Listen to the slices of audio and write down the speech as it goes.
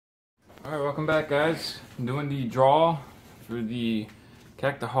Alright, welcome back guys. I'm doing the draw for the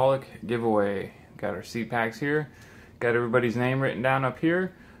Cactaholic giveaway. Got our seed packs here. Got everybody's name written down up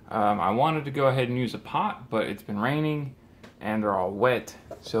here. I wanted to go ahead and use a pot, but it's been raining and they're all wet.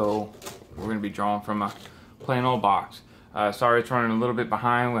 So we're going to be drawing from a plain old box. Sorry it's running a little bit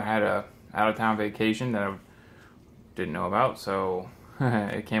behind. We had a out-of-town vacation that I didn't know about. So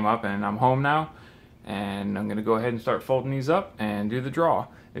it came up and I'm home now. And I'm going to go ahead and start folding these up and do the draw.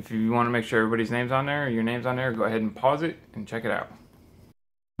 If you want to make sure everybody's name's on there, or your name's on there, go ahead and pause it and check it out.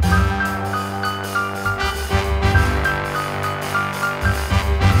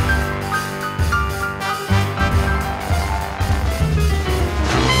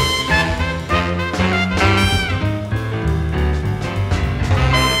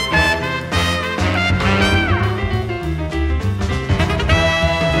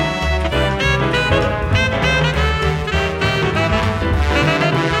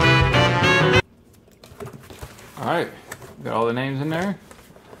 Alright, got all the names in there.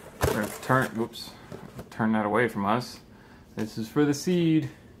 We're going to turn that away from us. This is for the seed.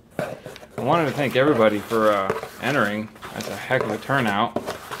 I wanted to thank everybody for entering. That's a heck of a turnout.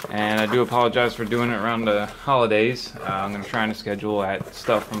 And I do apologize for doing it around the holidays. I'm going to try and schedule that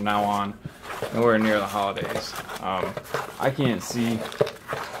stuff from now on, nowhere near the holidays. I can't see.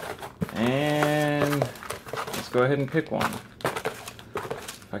 And let's go ahead and pick one.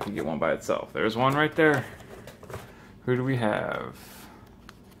 If I can get one by itself. There's one right there. Who do we have?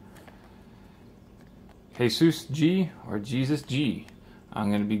 Jesus G or Jesus G. I'm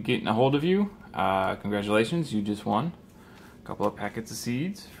going to be getting a hold of you. Congratulations, you just won a couple of packets of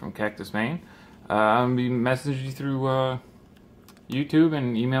seeds from Cactus, Maine. I'm going to be messaging you through YouTube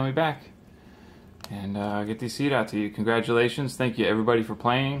and email me back. And get these seeds out to you. Congratulations. Thank you everybody for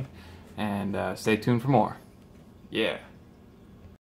playing. And stay tuned for more. Yeah.